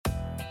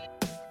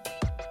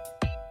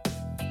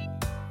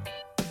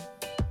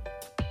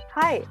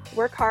Hi,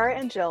 we're Cara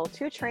and Jill,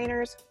 two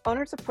trainers,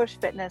 owners of Push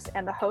Fitness,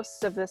 and the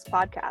hosts of this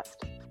podcast.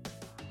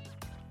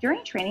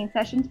 During training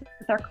sessions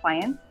with our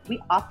clients, we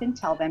often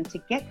tell them to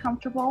get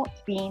comfortable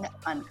being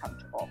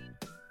uncomfortable.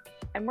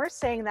 And we're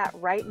saying that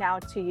right now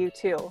to you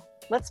too.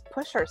 Let's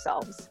push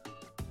ourselves.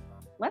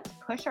 Let's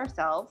push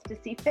ourselves to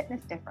see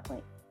fitness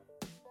differently.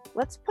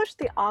 Let's push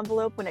the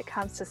envelope when it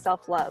comes to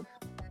self-love.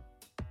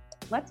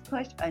 Let's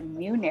push a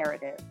new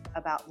narrative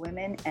about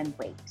women and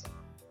weight.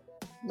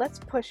 Let's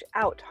push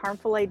out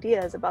harmful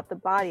ideas about the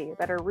body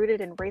that are rooted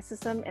in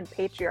racism and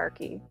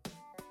patriarchy.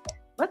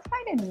 Let's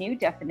find a new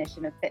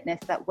definition of fitness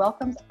that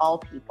welcomes all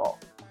people.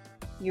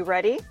 You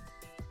ready?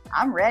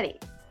 I'm ready.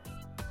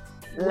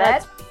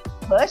 Let's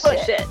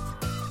push it.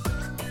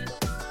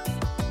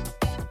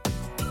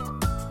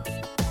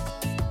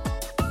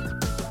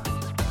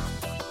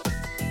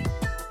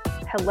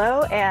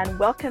 Hello and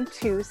welcome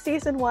to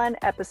Season 1,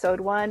 Episode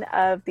 1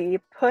 of the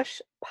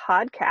Push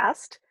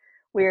Podcast.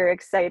 We're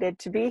excited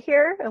to be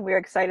here and we're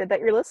excited that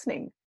you're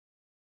listening.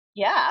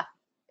 Yeah,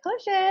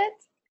 push it.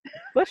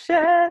 Push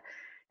it.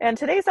 And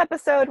today's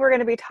episode, we're going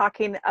to be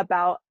talking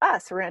about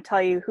us. We're going to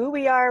tell you who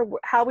we are,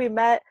 how we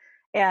met,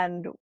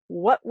 and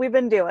what we've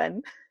been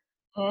doing.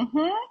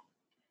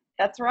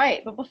 That's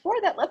right. But before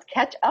that, let's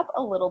catch up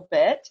a little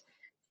bit.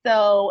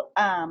 So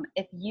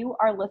if you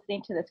are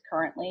listening to this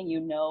currently, you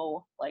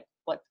know like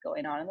what's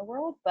going on in the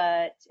world.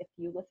 But if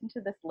you listen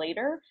to this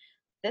later,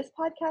 this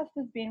podcast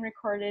is being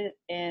recorded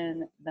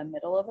in the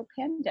middle of a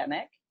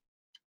pandemic,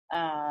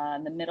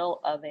 in the middle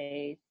of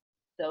a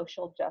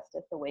social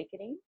justice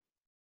awakening.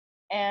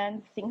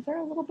 And things are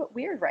a little bit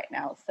weird right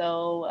now.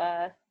 So,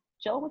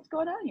 Jill, what's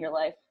going on in your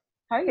life?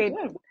 How are you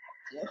doing?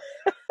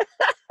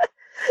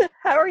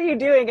 How are you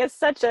doing? It's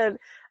such a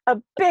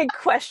big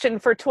question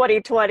for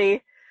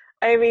 2020.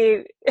 I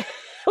mean,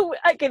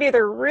 I can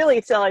either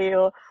really tell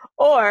you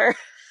or,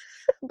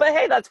 but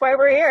hey, that's why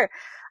we're here.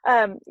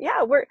 You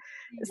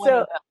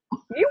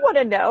want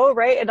to know,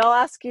 right? And I'll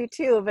ask you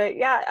too, but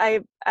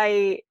yeah,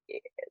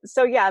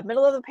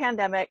 middle of the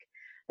pandemic,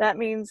 that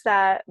means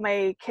that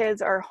my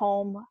kids are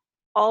home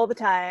all the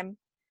time,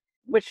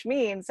 which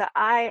means that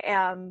I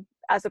am,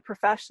 as a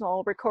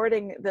professional,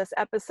 recording this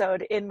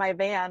episode in my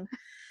van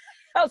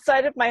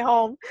outside of my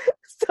home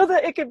so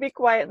that it can be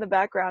quiet in the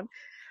background.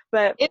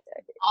 But it's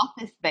an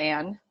office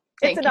van.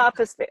 It's an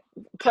office van.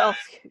 Well,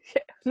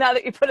 now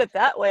that you put it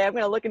that way, I'm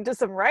going to look into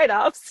some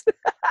write-offs.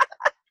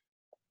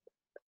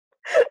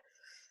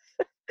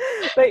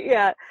 But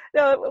yeah,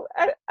 no,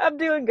 I'm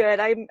doing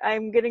good.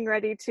 I'm getting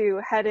ready to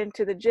head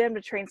into the gym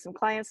to train some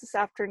clients this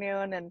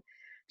afternoon, and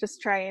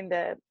just trying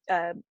to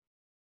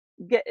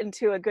get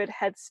into a good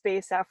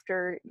headspace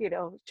after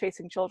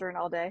chasing children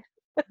all day.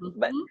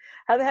 But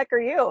how the heck are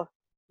you?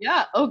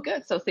 Yeah. Oh,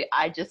 good. So see,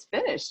 I just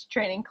finished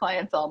training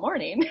clients all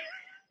morning.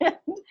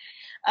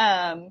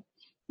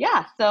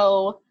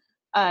 So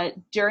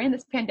during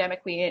this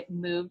pandemic, we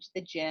moved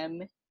the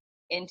gym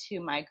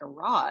into my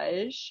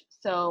garage.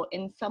 So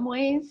in some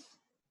ways,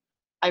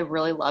 I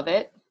really love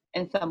it.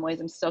 In some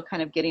ways, I'm still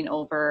kind of getting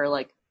over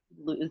like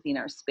losing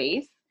our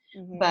space.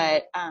 Mm-hmm.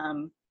 But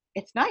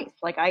it's nice.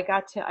 Like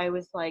I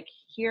was like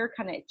here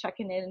kind of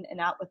checking in and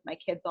out with my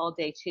kids all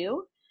day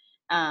too.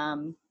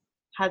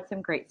 Had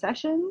some great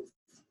sessions.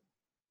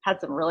 Had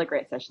some really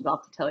great sessions. I'll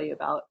have to tell you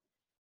about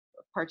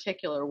a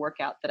particular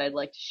workout that I'd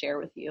like to share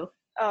with you.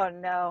 Oh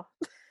no.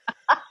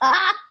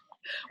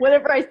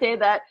 Whenever I say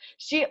that,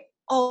 she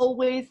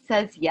always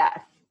says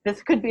yes.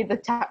 This could be the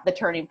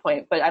turning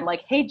point, but I'm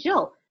like, hey,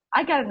 Jill,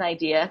 I got an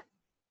idea.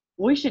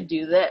 We should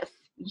do this.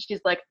 And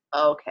she's like,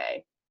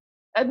 okay.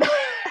 And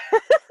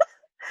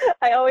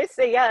I always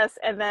say yes,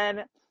 and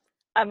then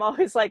I'm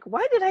always like,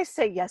 why did I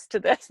say yes to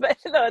this? But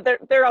no,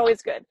 they're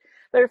always good.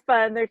 They're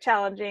fun, they're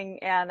challenging,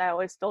 and I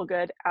always feel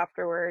good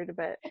afterward.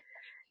 But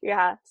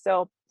yeah,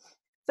 so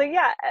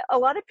yeah, a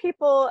lot of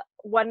people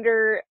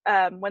wonder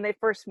when they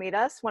first meet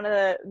us, one of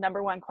the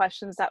number one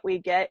questions that we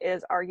get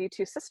is, are you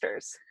two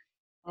sisters?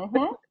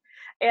 Mm-hmm.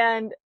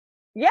 And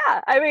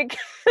yeah, I mean,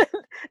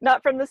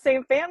 not from the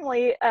same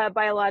family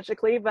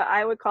biologically, but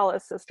I would call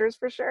us sisters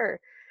for sure.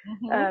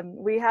 Mm-hmm.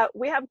 We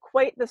have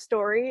quite the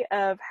story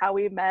of how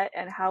we met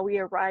and how we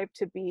arrived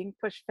to being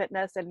Push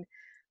Fitness, and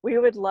we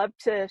would love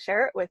to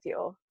share it with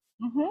you.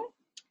 Mm-hmm.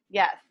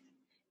 Yes.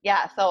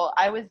 Yeah. So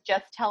I was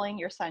just telling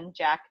your son,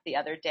 Jack, the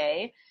other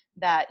day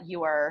that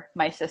you are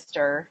my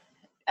sister.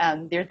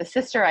 You're the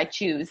sister I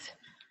choose.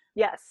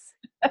 Yes.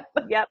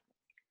 Yep.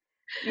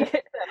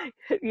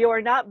 You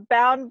are not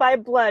bound by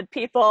blood,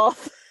 people.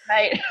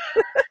 Right.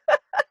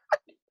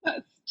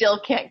 Still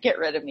can't get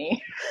rid of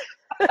me.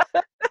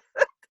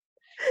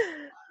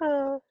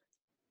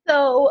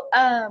 So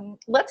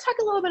let's talk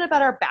a little bit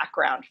about our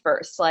background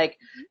first,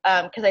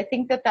 because I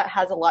think that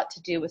has a lot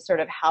to do with sort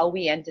of how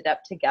we ended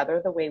up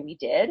together the way we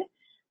did.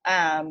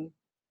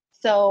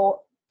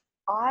 So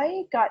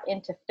I got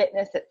into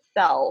fitness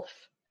itself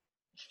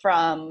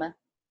from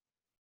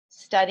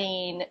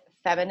studying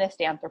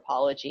feminist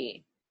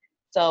anthropology.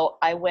 So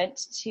I went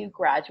to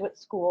graduate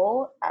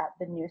school at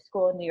the New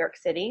School in New York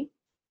City.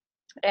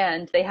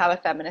 and they have a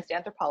feminist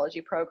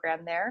anthropology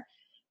program there.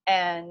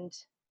 And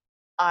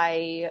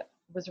I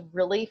was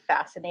really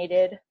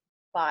fascinated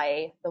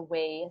by the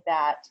way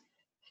that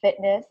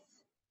fitness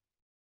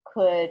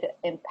could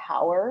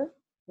empower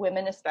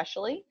women,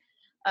 especially,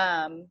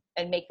 and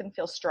make them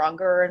feel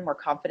stronger and more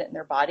confident in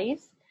their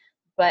bodies,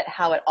 but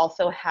how it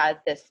also had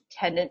this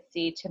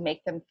tendency to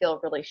make them feel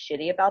really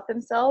shitty about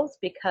themselves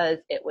because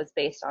it was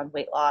based on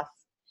weight loss.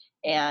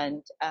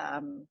 And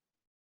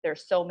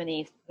there's so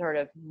many sort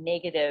of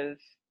negative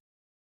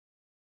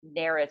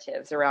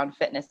narratives around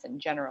fitness in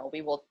general.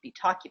 We will be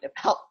talking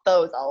about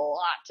those a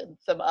lot in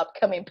some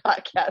upcoming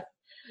podcasts.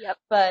 Yep.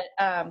 But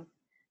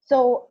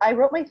so I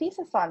wrote my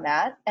thesis on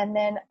that, and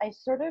then I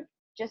sort of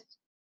just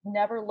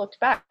never looked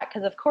back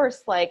because, of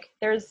course, like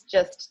there's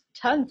just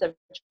tons of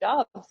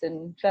jobs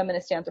in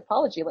feminist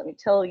anthropology. Let me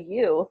tell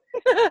you,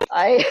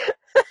 I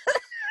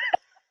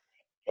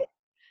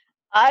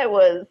I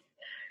was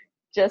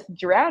just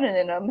drowning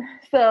in them.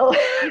 So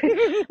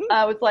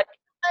I was like,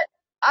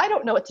 I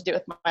don't know what to do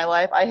with my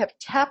life. I have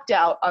tapped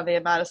out on the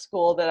amount of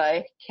school that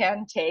I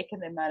can take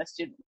and the amount of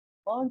student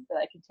loans that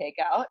I can take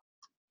out.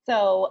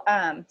 So,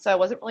 so I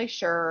wasn't really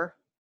sure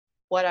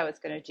what I was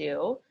going to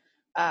do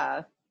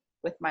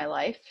with my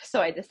life. So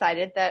I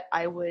decided that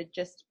I would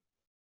just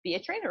be a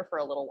trainer for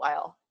a little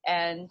while.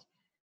 And,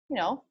 you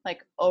know,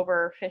 like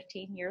over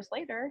 15 years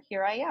later,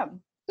 here I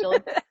am. Still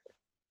in-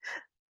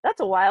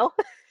 That's a while.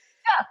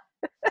 yeah.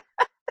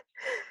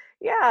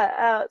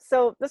 Yeah.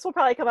 So this will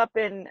probably come up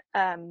in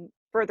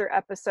further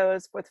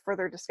episodes with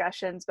further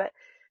discussions, but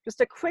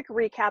just a quick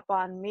recap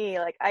on me.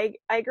 Like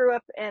I grew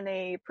up in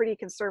a pretty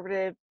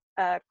conservative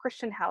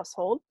Christian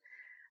household.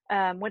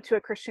 Went to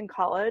a Christian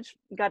college,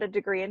 got a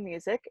degree in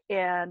music,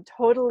 and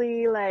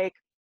totally like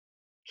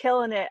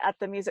killing it at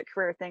the music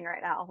career thing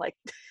right now. Like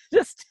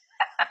just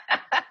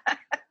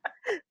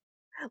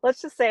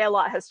let's just say a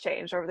lot has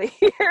changed over the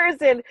years,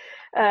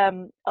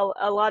 and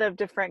a lot of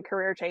different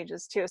career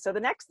changes too. So the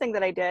next thing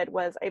that I did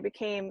was I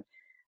became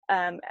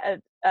a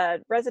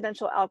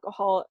residential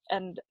alcohol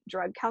and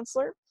drug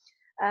counselor.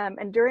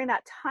 And during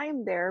that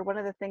time there, one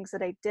of the things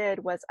that I did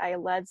was I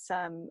led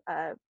some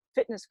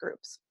fitness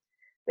groups.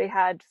 They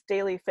had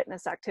daily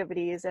fitness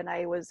activities, and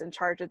I was in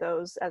charge of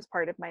those as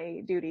part of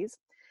my duties.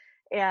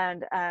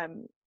 And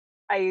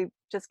I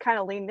just kind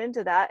of leaned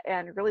into that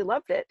and really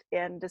loved it,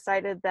 and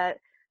decided that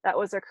that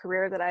was a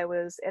career that I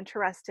was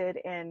interested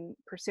in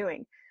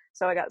pursuing.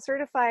 So I got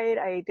certified.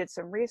 I did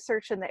some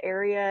research in the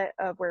area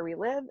of where we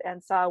live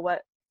and saw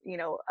what, you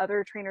know,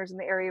 other trainers in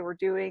the area were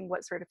doing,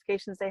 what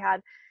certifications they had.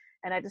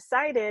 And I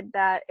decided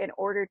that in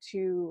order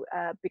to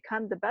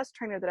become the best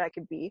trainer that I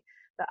could be,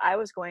 that I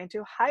was going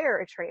to hire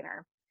a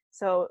trainer.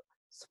 So,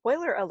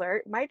 spoiler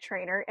alert, my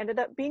trainer ended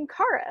up being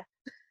Cara.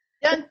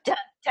 Dun, dun,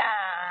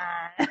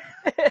 dun.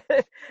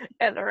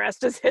 And the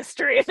rest is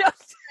history.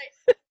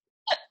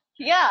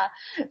 Yeah.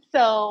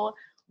 So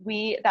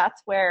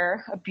that's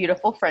where a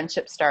beautiful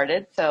friendship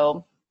started.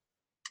 So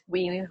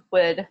we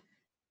would,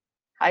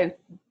 I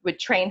would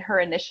train her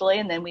initially,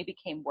 and then we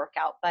became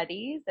workout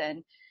buddies.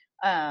 And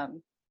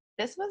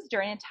this was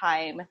during a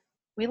time,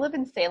 we live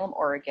in Salem,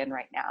 Oregon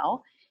right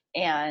now.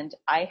 And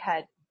I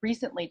had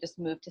recently just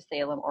moved to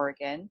Salem,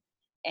 Oregon,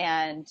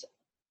 and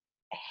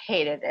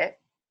hated it.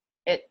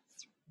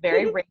 It's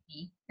very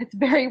rainy. It's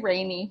very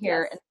rainy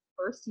here. Yes. And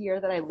the first year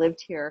that I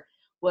lived here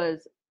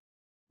was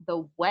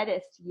the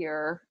wettest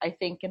year, I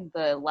think, in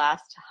the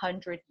last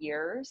 100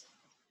 years.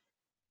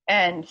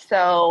 And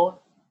so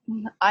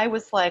I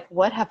was like,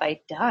 what have I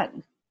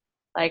done?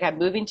 Like, I'm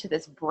moving to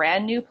this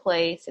brand new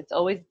place. It's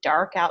always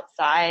dark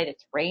outside.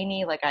 It's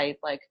rainy.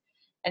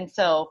 And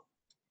so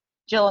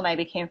Jill and I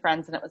became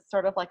friends, and it was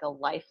sort of like a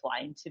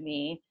lifeline to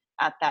me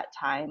at that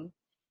time.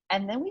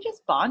 And then we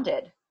just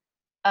bonded.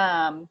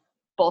 Um,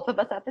 Both of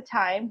us at the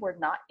time were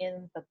not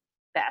in the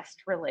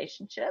best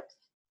relationships,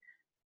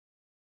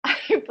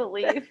 I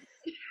believe.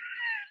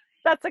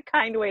 That's a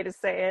kind way to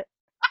say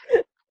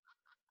it.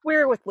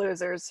 We're with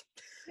losers.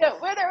 Yeah,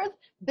 where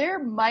there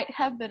might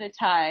have been a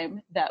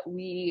time that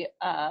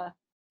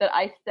that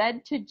I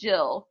said to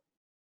Jill,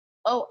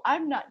 "Oh,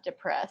 I'm not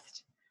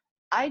depressed.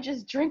 I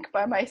just drink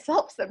by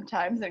myself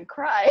sometimes and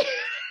cry."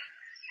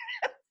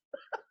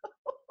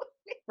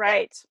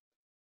 Right.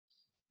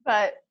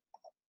 But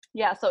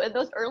yeah, so in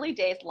those early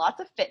days, lots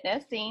of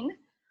fitnessing,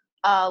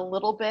 a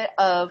little bit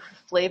of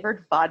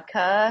flavored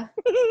vodka,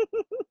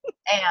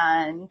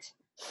 and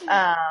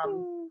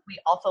we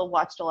also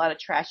watched a lot of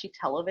trashy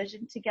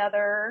television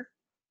together.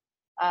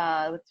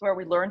 That's where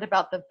we learned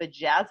about the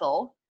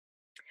vajazzle.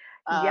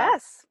 Uh,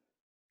 Yes.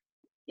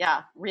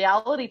 yeah,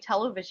 reality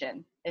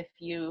television, if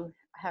you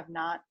have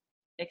not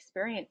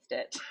experienced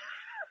it.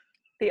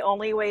 The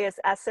only way is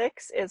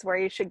Essex is where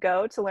you should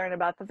go to learn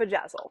about the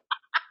vajazzle.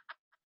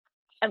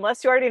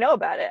 Unless you already know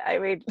about it. I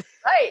mean,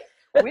 Right.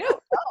 We don't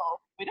know.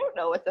 We don't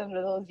know what's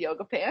under those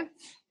yoga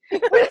pants.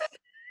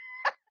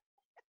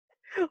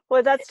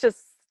 well, that's just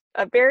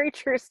a very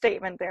true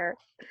statement there.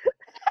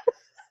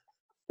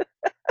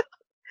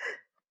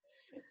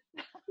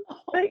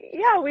 But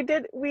yeah, we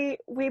did. We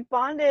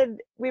bonded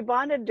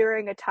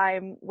during a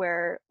time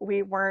where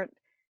we weren't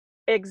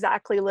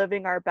exactly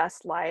living our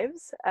best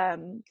lives.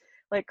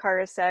 Like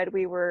Cara said,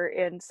 we were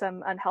in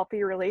some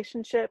unhealthy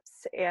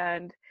relationships,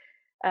 and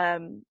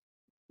um,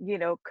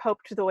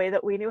 coped the way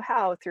that we knew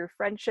how, through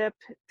friendship,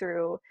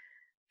 through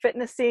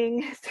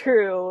fitnessing,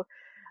 through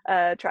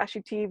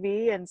trashy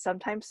TV, and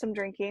sometimes some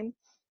drinking.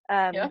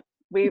 Yeah. Um,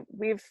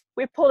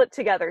 we've pulled it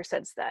together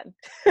since then.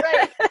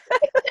 Right.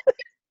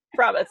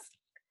 Promise.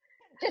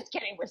 Just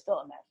kidding. We're still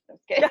a mess. I'm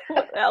kidding.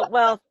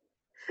 Well,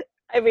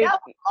 I Now mean, we're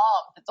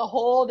moms. It's a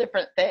whole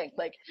different thing.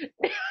 Like,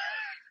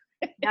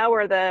 now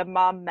we're the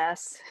mom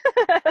mess.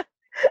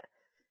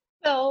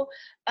 so,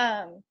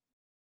 um,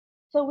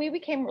 so we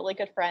became really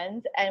good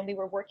friends, and we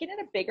were working at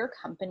a bigger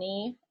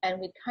company, and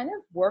we kind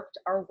of worked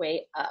our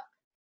way up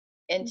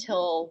Mhm.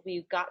 until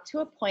we got to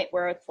a point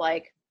where it's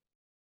like,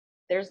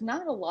 there's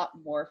not a lot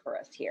more for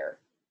us here.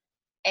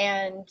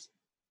 And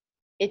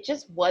it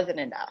just wasn't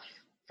enough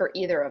for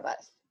either of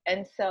us.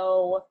 And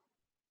so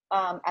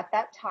at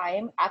that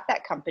time, at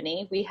that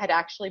company, we had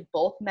actually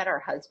both met our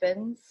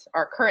husbands,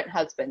 our current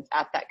husbands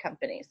at that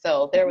company.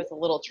 So there Mhm. was a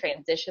little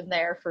transition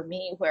there for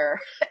me where,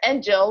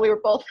 and Jill, we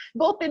were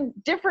both in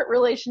different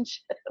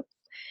relationships,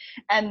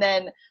 and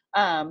then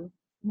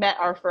met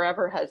our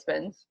forever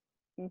husbands.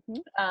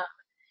 Mhm. Um,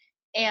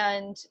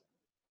 and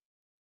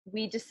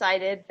we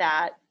decided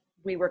that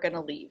we were going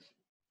to leave.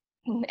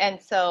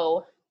 And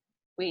so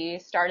we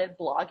started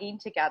blogging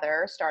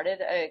together,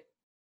 started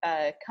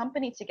a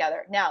company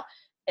together. Now,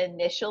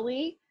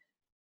 initially,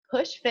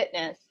 Push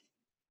Fitness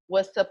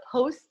was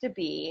supposed to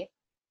be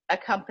a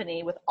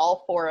company with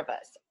all four of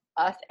us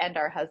and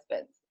our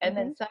husbands. And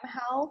then Mhm.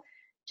 somehow,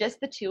 just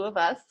the two of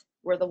us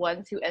were the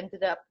ones who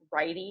ended up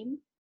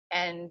writing.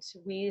 And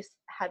we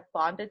had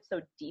bonded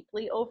so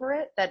deeply over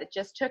it that it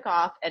just took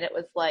off. And it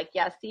was like,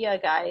 yeah, see ya,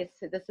 guys.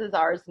 This is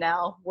ours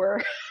now.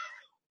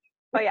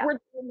 Oh yeah. We're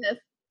doing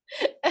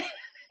this.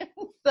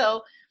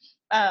 so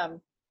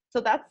um,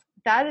 so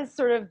that is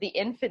sort of the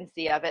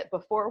infancy of it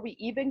before we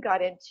even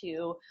got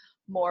into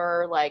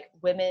more like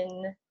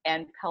women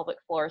and pelvic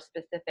floor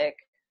specific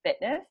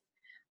fitness.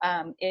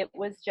 It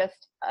was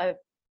just a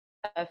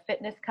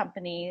fitness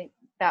company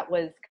that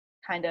was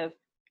kind of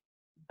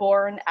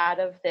born out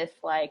of this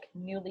like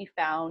newly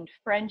found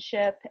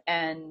friendship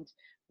and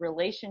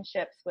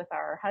relationships with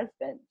our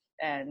husbands,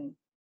 and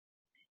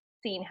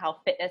seeing how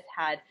fitness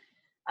had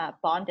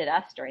bonded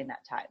us during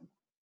that time.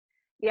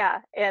 Yeah,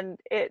 and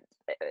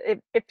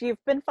if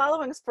you've been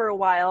following us for a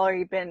while, or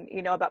you've been,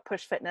 about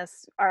Push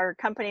Fitness, our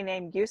company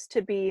name used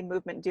to be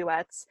Movement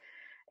Duets,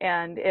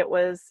 and it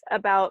was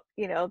about,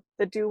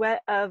 the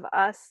duet of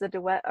us, the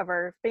duet of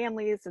our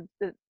families,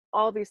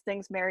 all these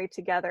things married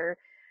together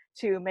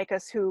to make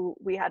us who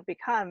we had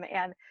become.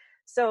 And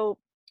so,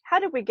 how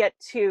did we get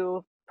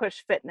to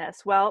Push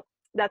Fitness? Well,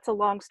 that's a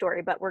long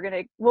story, but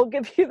we'll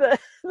give you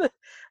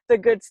the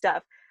good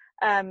stuff.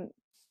 Um,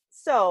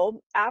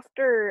 so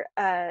after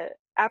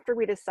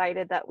we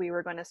decided that we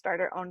were going to start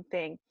our own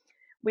thing,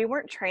 we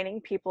weren't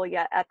training people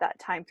yet at that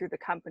time through the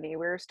company.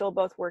 We were still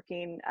both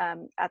working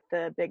at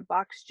the big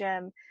box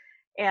gym.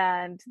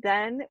 And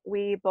then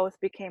we both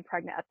became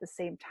pregnant at the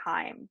same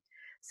time.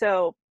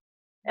 So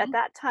at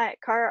that time,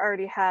 Cara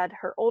already had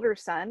her older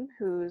son,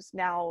 who's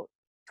now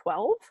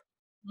 12.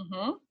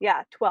 Mm-hmm.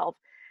 Yeah, 12.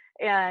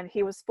 And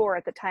he was 4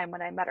 at the time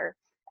when I met her.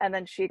 And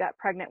then she got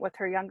pregnant with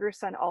her younger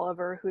son,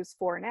 Oliver, who's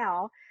 4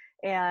 now.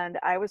 And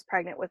I was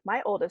pregnant with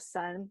my oldest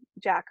son,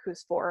 Jack,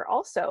 who's 4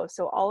 also.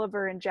 So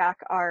Oliver and Jack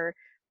are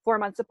 4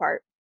 months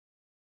apart.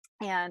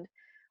 And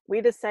we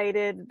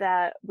decided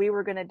that we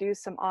were going to do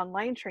some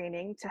online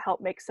training to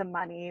help make some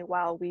money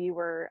while we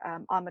were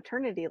on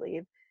maternity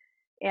leave.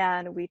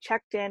 And we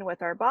checked in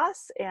with our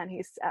boss, and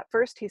at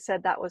first he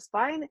said that was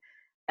fine,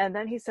 and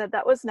then he said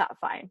that was not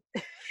fine.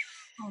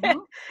 Mm-hmm.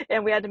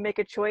 And we had to make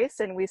a choice,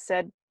 and we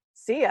said,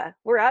 see ya,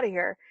 we're out of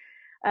here.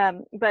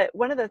 But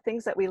one of the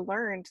things that we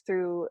learned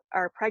through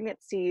our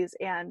pregnancies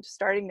and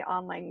starting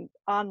the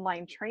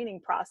online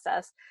training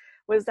process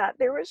was that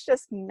there was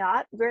just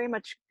not very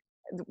much.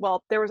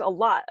 Well, there was a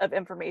lot of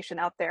information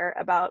out there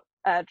about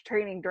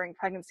training during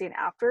pregnancy and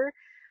after,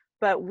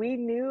 but we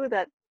knew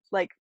that,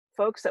 like,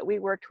 folks that we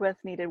worked with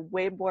needed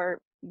way more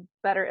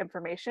better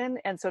information,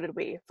 and so did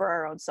we, for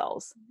our own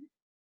selves.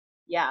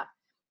 Yeah.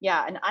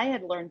 Yeah. And I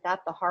had learned that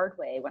the hard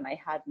way when I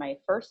had my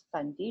first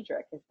son,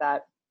 Diedrich, is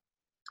that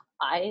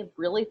I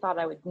really thought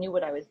knew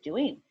what I was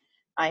doing.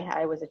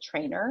 I was a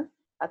trainer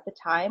at the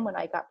time when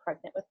I got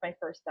pregnant with my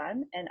first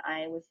son, and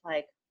I was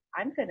like,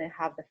 I'm going to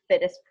have the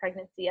fittest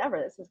pregnancy ever.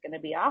 This is going to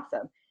be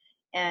awesome.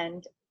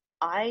 And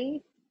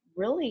I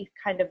really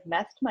kind of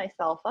messed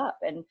myself up.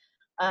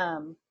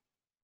 Um,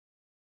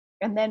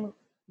 and then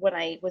when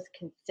I was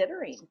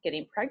considering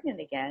getting pregnant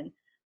again,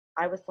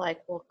 I was like,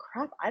 well,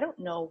 crap, I don't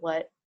know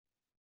what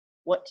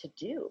to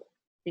do,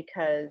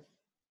 because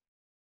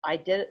I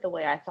did it the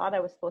way I thought I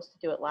was supposed to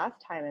do it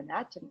last time, and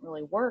that didn't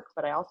really work.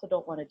 But I also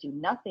don't want to do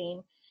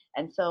nothing.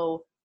 And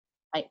so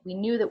we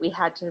knew that we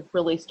had to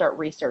really start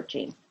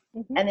researching.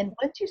 Hmm. And then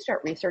once you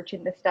start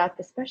researching this stuff,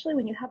 especially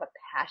when you have a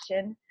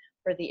passion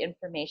for the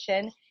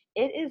information,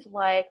 it is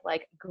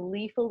like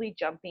gleefully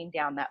jumping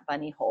down that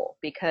bunny hole,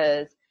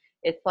 because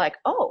it's like,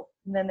 oh,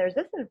 and then there's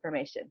this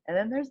information, and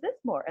then there's this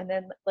more, and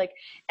then like,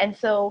 and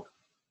so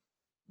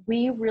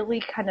we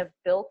really kind of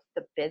built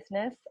the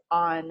business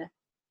on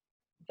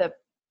the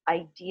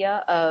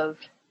idea of,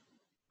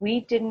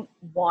 we didn't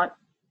want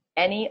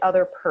any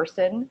other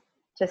person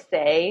to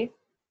say,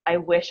 I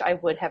wish I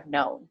would have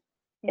known,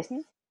 Hmm.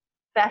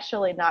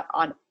 especially not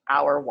on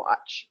our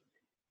watch.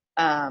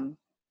 Um,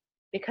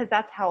 because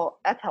that's how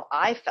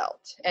I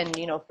felt. And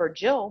for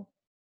Jill,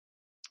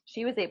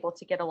 she was able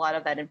to get a lot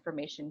of that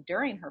information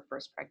during her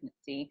first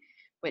pregnancy,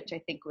 which I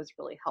think was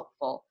really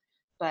helpful.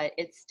 But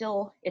it's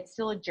still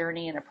a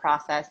journey and a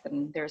process,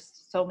 and there's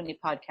so many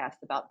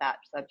podcasts about that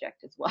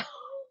subject as well.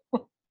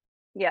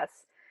 Yes.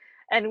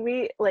 And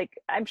we like,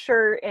 I'm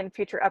sure in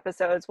future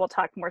episodes we'll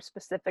talk more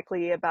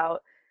specifically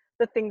about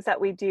the things that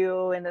we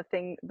do and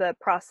the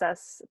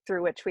process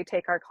through which we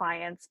take our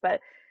clients. But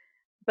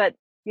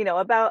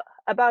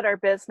about our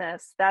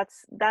business,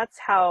 that's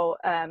how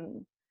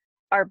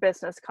our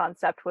business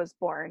concept was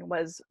born,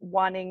 was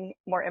wanting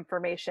more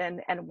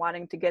information and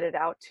wanting to get it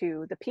out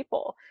to the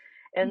people.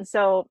 And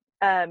so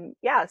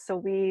yeah, so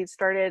we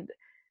started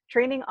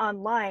training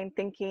online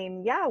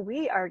thinking, yeah,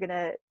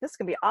 this is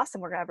gonna be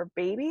awesome, we're gonna have our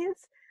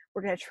babies,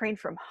 we're gonna train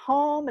from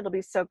home, it'll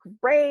be so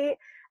great.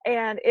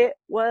 And it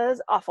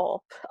was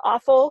awful,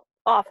 awful,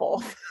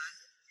 awful.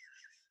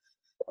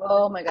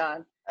 Oh my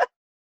God.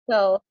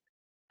 So,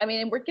 I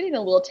mean, we're getting a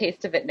little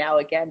taste of it now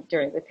again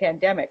during the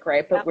pandemic,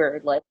 right? But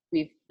Yep.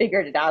 we've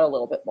figured it out a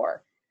little bit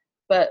more.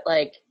 But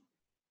like,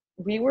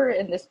 we were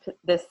in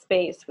this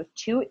space with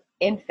two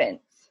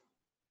infants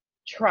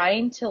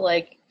trying to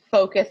like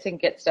focus and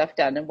get stuff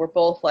done, and we're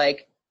both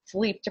like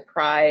sleep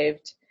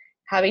deprived,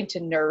 having to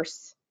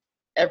nurse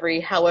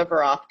every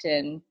however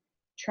often,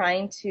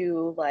 trying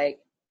to like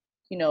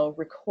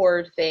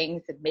record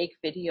things and make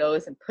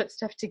videos and put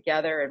stuff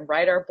together and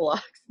write our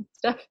blogs and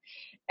stuff.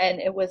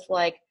 And it was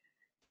like,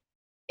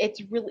 it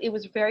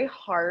was very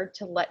hard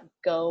to let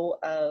go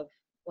of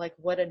like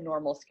what a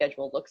normal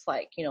schedule looks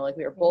like. Like,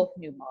 we were Mhm. both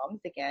new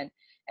moms again,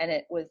 and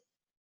it was,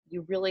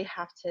 you really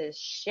have to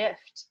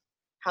shift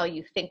how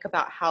you think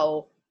about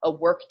how a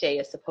work day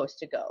is supposed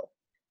to go.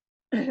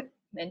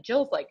 And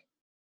Jill's like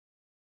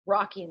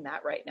rocking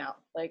that right now.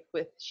 Like,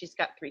 she's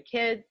got 3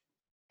 kids,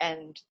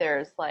 and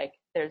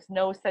there's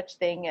no such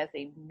thing as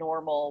a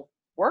normal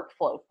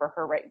workflow for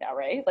her right now,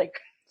 right? Like,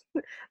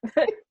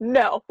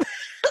 No.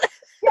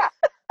 yeah,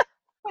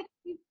 but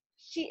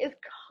she is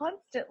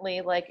constantly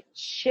like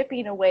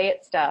chipping away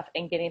at stuff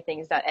and getting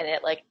things done, and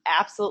it like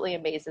absolutely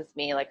amazes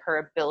me, like her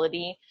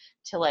ability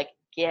to like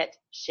get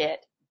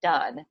shit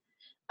done,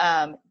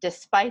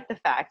 despite the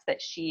fact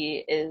that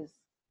she is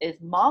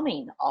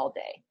momming all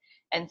day.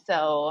 And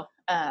so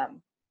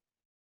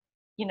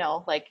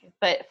like,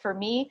 but for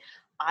me,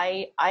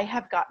 I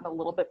have gotten a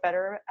little bit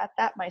better at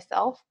that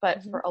myself, but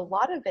Mhm. for a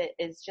lot of it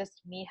is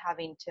just me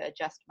having to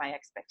adjust my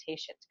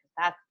expectations, because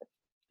that's the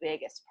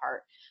biggest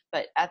part.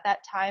 But at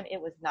that time,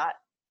 it was not,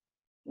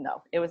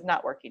 no, it was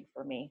not working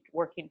for me.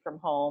 Working from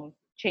home,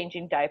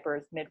 changing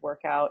diapers mid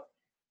workout.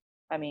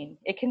 I mean,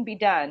 it can be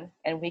done,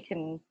 and we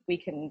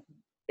can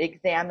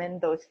examine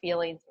those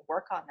feelings and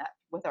work on that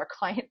with our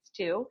clients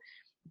too.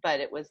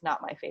 But it was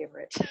not my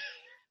favorite.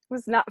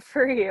 Was not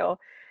for you.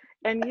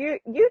 And you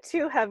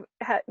too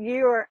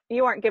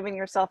you aren't giving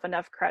yourself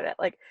enough credit.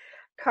 Like,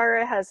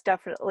 Cara has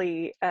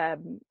definitely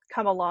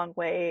come a long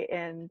way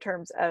in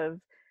terms of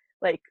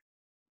like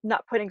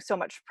not putting so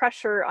much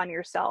pressure on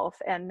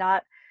yourself, and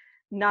not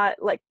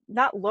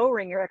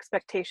lowering your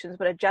expectations,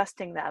 but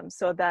adjusting them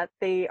so that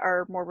they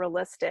are more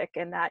realistic,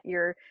 and that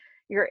you're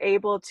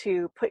able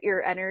to put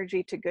your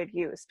energy to good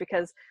use.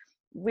 Because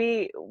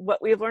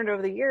what we've learned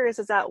over the years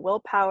is that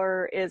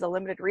willpower is a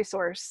limited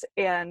resource,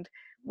 and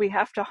we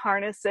have to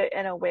harness it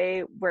in a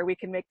way where we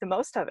can make the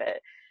most of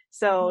it.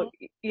 So,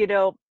 Mm-hmm. you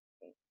know,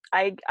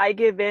 I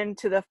give in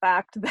to the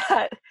fact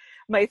that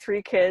my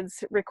 3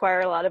 kids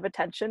require a lot of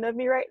attention of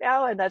me right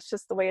now, and that's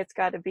just the way it's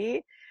got to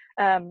be.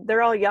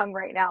 They're all young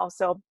right now,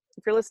 so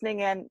if you're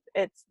listening in,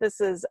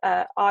 this is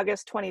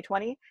August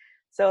 2020,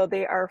 so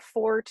they are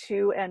 4,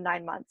 2, and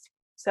 9 months.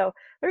 So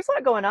there's a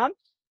lot going on,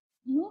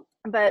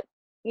 Mm-hmm. but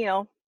you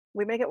know,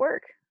 we make it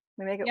work.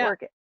 We make it Yeah.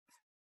 work.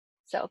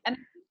 So. And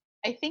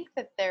I think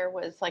that there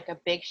was like a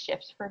big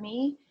shift for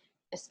me,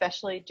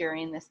 especially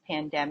during this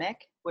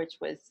pandemic, which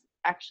was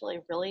actually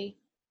really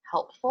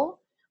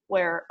helpful,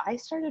 where I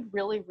started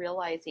really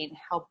realizing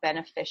how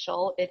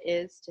beneficial it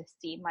is to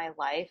see my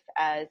life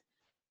as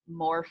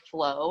more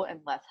flow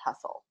and less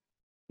hustle.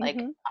 Like,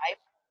 Mm-hmm. I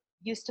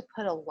used to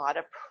put a lot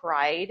of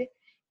pride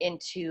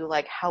into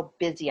like how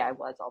busy I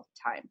was all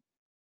the time.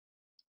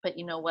 But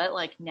you know what?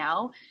 Like,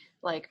 now,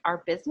 like,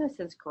 our business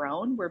has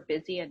grown. We're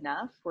busy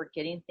enough. We're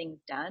getting things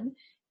done.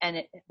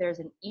 And there's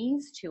an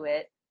ease to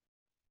it,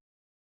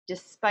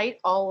 despite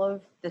all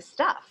of the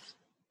stuff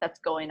that's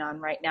going on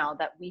right now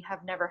that we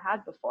have never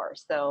had before.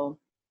 So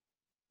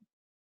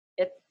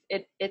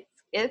it's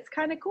it's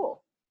kind of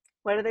cool.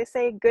 What do they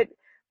say? Good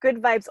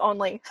vibes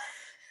only.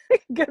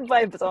 Good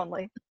vibes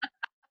only.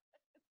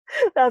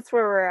 That's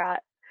where we're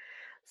at.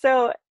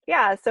 So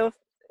yeah, so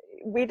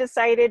we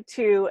decided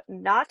to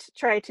not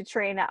try to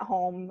train at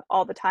home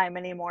all the time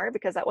anymore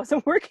because that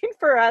wasn't working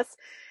for us.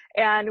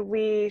 And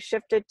we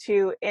shifted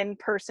to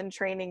in-person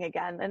training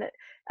again. And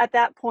at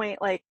that point,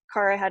 like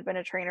Cara had been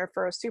a trainer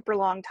for a super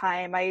long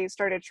time. I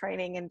started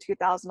training in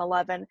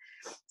 2011.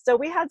 So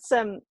we had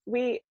some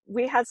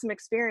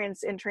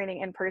experience in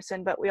training in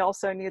person, but we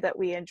also knew that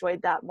we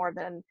enjoyed that more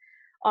than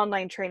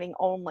online training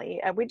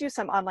only. And we do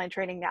some online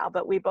training now,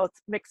 but we both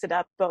mix it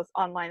up, both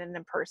online and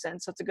in person.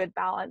 So it's a good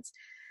balance.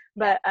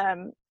 Yeah. But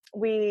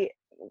we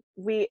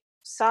we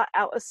sought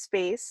out a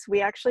space.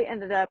 We actually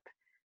ended up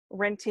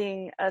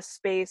renting a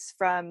space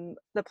from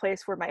the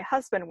place where my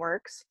husband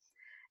works,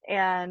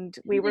 and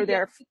we The were yoga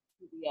there.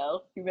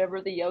 studio.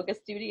 Remember the yoga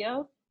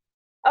studio?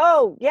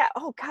 Oh yeah.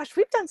 Oh gosh,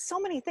 we've done so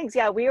many things.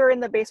 Yeah, we were in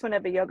the basement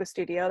of a yoga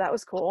studio. That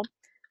was cool.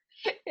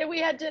 And we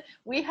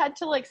had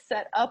to like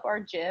set up our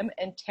gym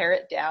and tear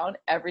it down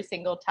every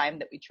single time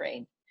that we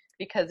trained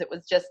because it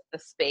was just the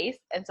space.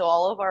 And so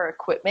all of our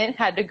equipment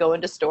had to go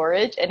into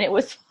storage and it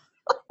was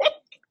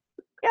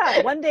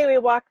Yeah, one day we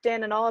walked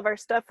in and all of our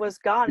stuff was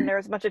gone, and there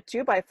was a bunch of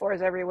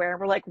 2x4s everywhere. And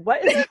we're like,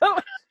 what is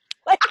going?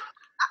 Like,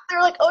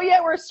 they're like, "Oh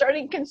yeah, we're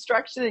starting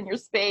construction in your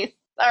space.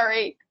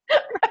 Sorry."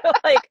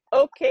 like,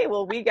 okay,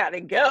 well, we got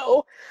to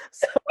go.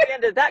 So we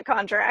ended that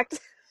contract.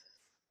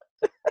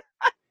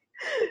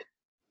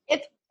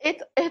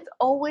 It's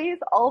always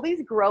all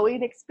these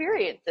growing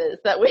experiences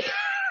that we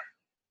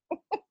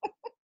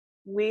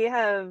We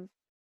have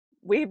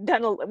we've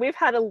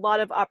had a lot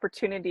of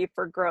opportunity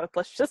for growth.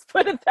 Let's just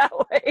put it that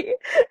way.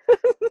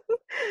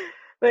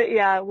 But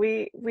yeah,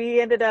 we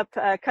ended up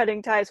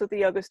cutting ties with the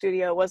yoga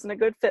studio. It wasn't a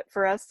good fit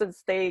for us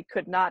since they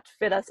could not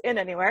fit us in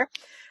anywhere.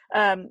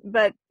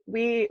 But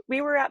we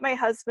were at my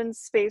husband's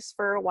space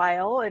for a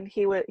while, and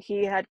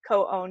he had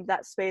co-owned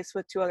that space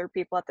with two other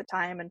people at the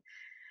time, and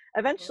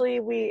eventually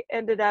we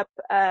ended up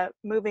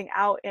moving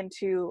out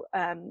into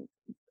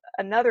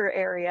another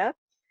area,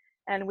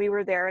 and we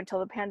were there until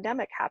the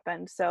pandemic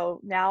happened. So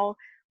now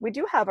we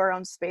do have our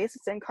own space.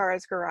 It's in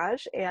Cara's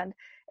garage, and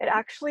it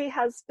actually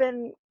has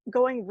been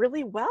going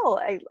really well.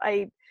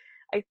 I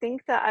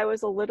think that I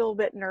was a little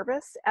bit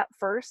nervous at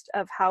first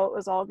of how it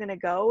was all going to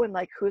go and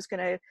like who's going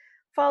to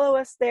follow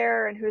us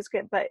there and who's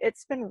good, but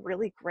it's been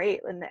really great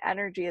and the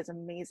energy is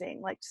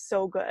amazing, like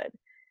so good.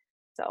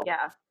 So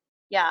Yeah.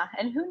 Yeah.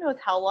 And who knows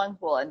how long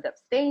we'll end up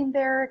staying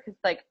there because,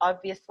 like,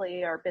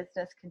 obviously our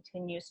business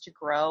continues to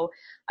grow.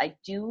 I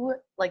do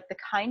like the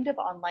kind of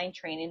online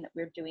training that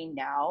we're doing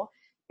now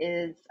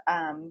is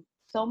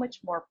so much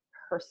more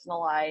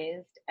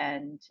personalized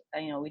and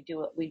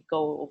we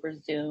go over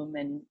Zoom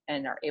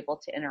and are able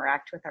to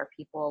interact with our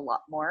people a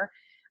lot more.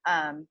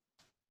 Um,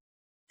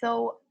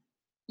 so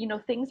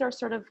things are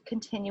sort of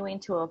continuing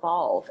to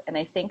evolve, and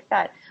I think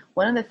that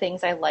one of the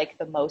things I like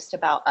the most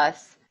about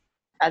us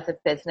as a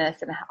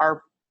business and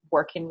our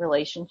working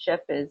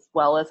relationship as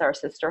well as our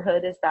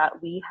sisterhood is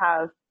that we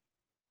have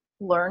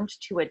learned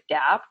to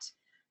adapt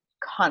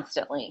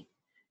constantly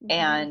mm-hmm.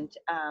 and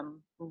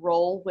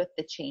roll with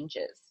the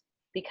changes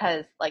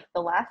because like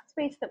the last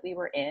space that we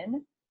were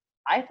in,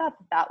 I thought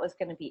that was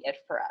going to be it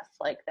for us,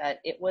 like that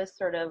it was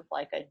sort of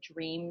like a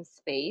dream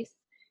space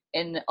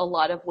in a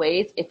lot of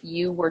ways if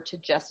you were to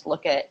just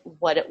look at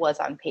what it was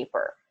on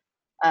paper.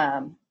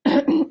 And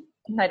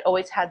I'd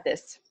always had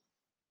this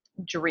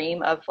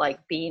dream of like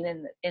being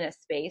in a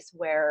space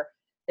where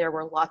there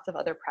were lots of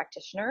other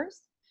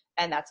practitioners,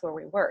 and that's where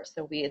we were.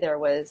 So there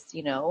was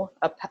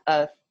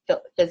a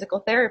physical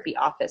therapy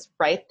office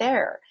right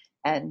there,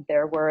 and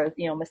there were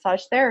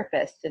massage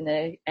therapists and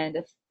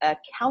a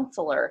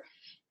counselor,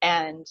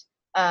 and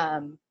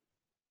um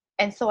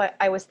and so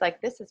I was like,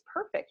 this is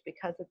perfect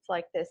because it's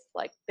like this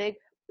like big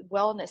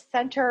wellness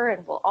center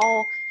and we'll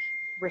all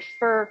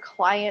refer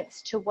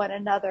clients to one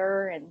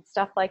another and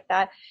stuff like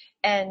that.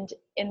 And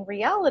in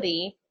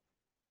reality,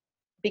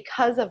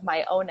 because of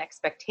my own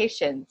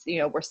expectations,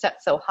 we're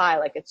set so high,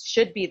 like it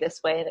should be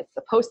this way and it's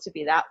supposed to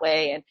be that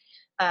way.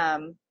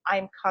 And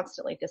I'm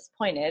constantly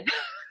disappointed.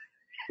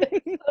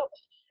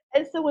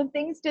 And so when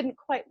things didn't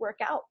quite work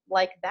out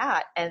like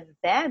that, and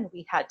then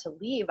we had to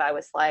leave, I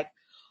was like,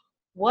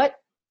 what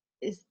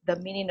is the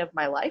meaning of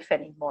my life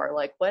anymore?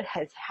 Like, what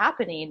is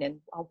happening and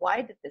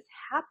why did this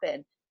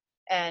happen?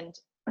 And,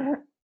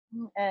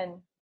 and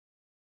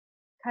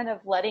kind of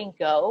letting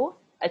go.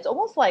 It's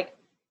almost like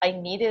I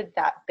needed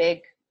that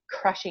big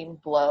crushing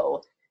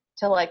blow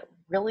to like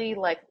really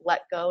like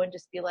let go and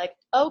just be like,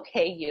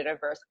 okay,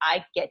 universe,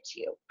 I get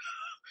you.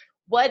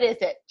 What is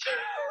it?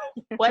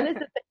 What is it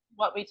that you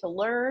want me to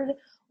learn?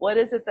 What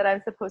is it that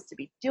I'm supposed to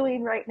be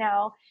doing right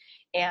now?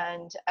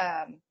 And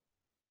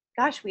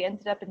gosh, we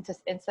ended up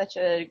in such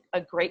a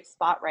great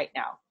spot right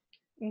now.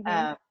 Mm-hmm.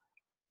 Um,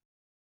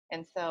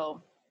 and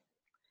so,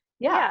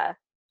 yeah. Yeah,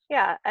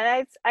 yeah,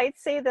 and I'd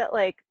say that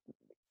like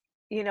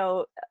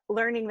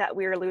learning that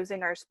we were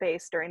losing our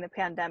space during the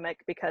pandemic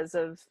because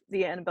of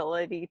the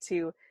inability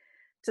to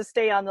to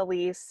stay on the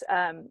lease,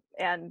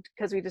 and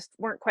because we just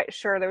weren't quite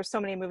sure, there were so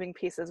many moving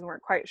pieces, we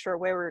weren't quite sure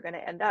where we were going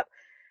to end up.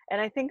 And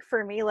I think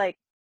for me, like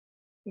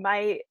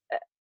my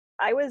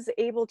I was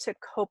able to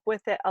cope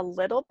with it a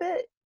little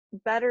bit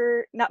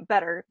better, not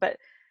better, but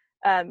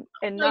and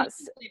No,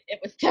 it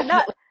was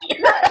not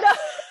definitely no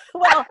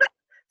well,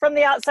 from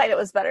the outside it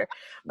was better,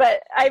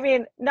 but I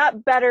mean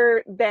not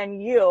better than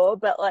you,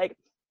 but like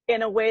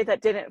in a way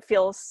that didn't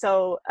feel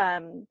so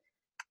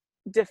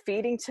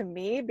defeating to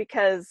me,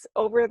 because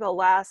over the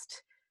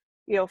last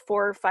 4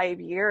 or 5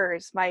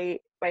 years, my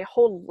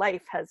whole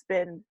life has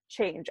been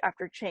change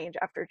after change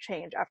after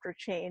change after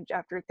change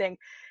after thing.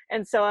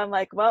 And so I'm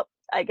like, well,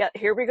 I got,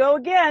 here we go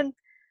again.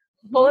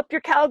 Pull Mhm. up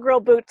your cowgirl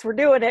boots, we're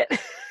doing it.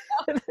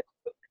 I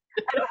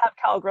don't have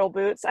cowgirl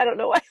boots, I don't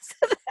know why I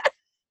said that.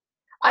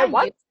 I I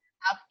want. used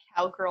to have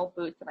cowgirl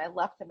boots and I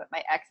left them at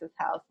my ex's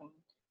house and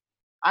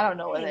I don't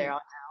know where they Dang.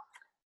 are.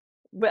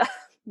 Well,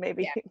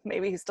 Yeah.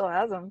 maybe he still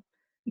has them,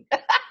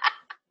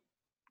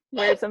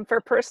 wears them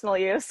for personal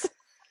use.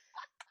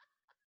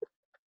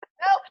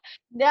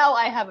 Now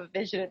I have a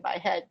vision in my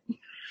head.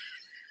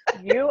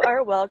 You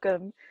are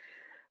welcome.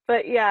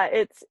 But yeah,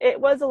 it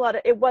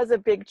was a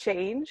big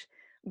change,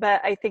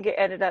 but I think it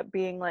ended up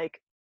being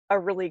like a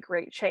really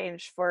great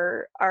change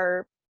for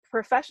our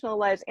professional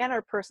lives and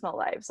our personal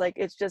lives. Like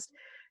it's just,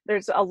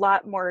 there's a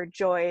lot more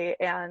joy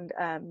and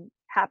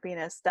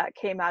happiness that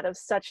came out of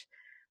such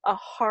a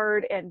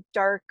hard and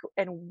dark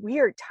and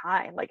weird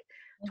time. Like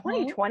Mm-hmm.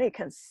 2020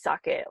 can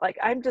suck it. Like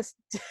I'm just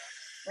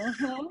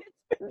Mm-hmm.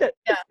 Yeah,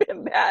 it's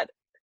been bad.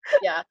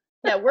 yeah,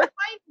 yeah. We're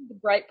finding the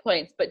bright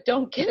points, but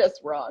don't get us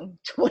wrong.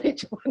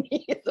 2020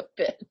 is a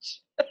bitch.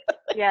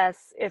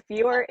 Yes, if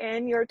you are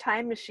in your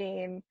time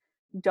machine,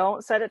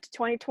 don't set it to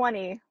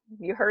 2020.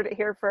 You heard it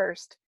here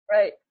first.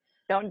 Right.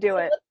 Don't do So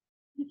it.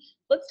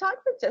 let's talk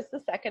for just a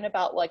second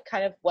about like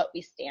kind of what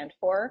we stand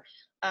for.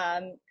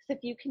 'Cause if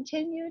you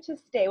continue to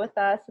stay with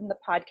us in the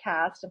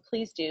podcast, and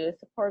please do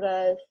support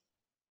us,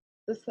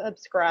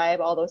 subscribe,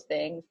 all those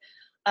things.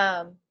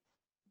 Um,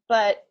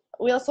 but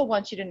we also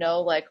want you to know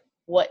like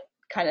what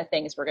kind of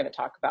things we're going to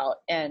talk about.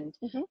 And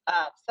Hmm.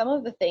 some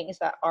of the things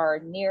that are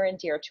near and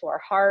dear to our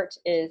heart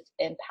is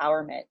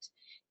empowerment.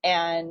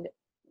 And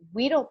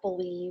we don't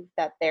believe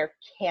that there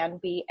can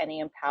be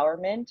any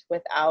empowerment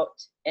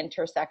without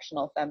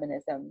intersectional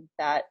feminism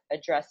that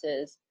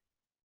addresses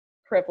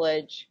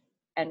privilege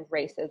and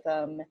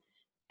racism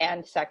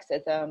and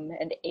sexism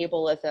and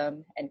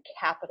ableism and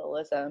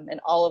capitalism and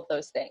all of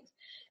those things.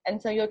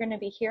 And so you're going to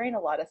be hearing a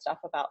lot of stuff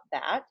about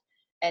that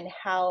and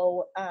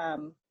how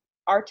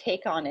our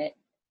take on it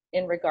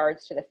in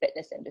regards to the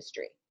fitness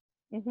industry.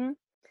 Hmm.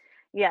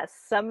 Yes,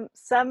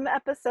 some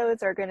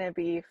episodes are going to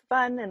be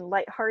fun and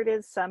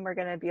lighthearted. Some are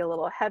going to be a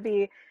little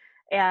heavy,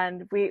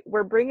 and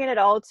we're bringing it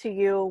all to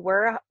you.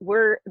 We're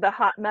the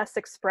Hot Mess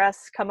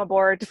Express. Come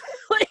aboard.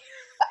 Like,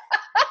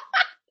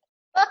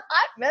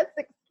 Hot Mess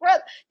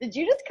Express. Did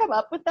you just come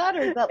up with that,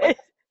 or is that like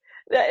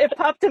it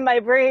popped in my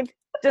brain,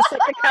 just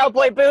like the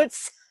cowboy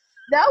boots.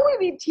 now we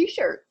need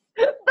T-shirts?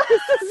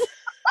 This is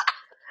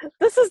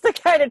this is the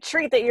kind of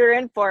treat that you're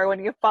in for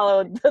when you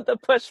follow the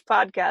Push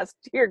podcast.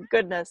 Dear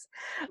goodness.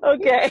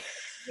 Okay.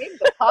 Name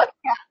the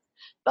podcast,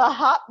 the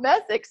Hot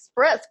Mess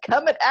Express,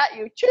 coming at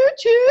you. Choo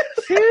choo.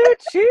 Choo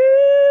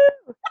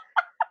choo.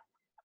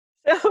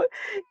 So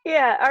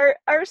yeah,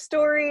 our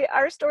story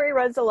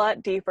runs a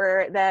lot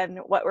deeper than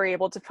what we're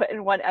able to put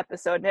in one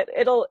episode. And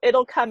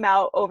it'll come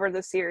out over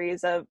the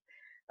series of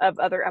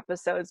other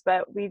episodes,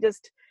 but we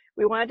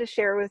wanted to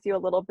share with you a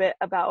little bit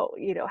about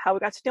how we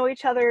got to know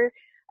each other,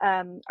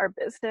 our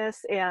business,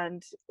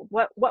 and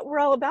what we're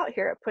all about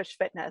here at Push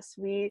Fitness.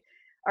 We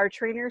are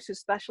trainers who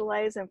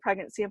specialize in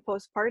pregnancy and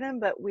postpartum,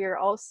 but we are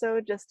also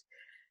just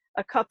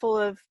a couple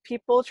of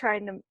people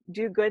trying to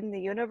do good in the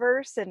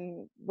universe,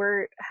 and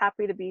we're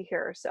happy to be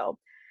here. So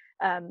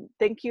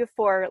thank you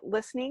for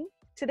listening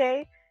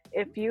today.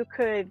 If you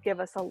could give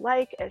us a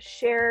like, a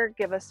share,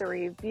 give us a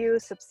review,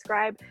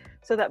 subscribe,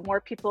 so that more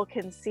people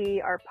can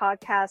see our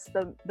podcast.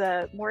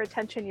 The more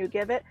attention you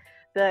give it,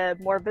 the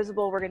more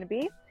visible we're going to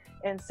be.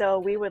 And so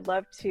we would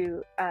love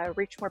to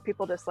reach more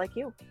people just like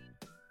you.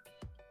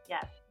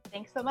 Yes.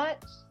 Thanks so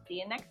much. See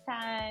you next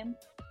time.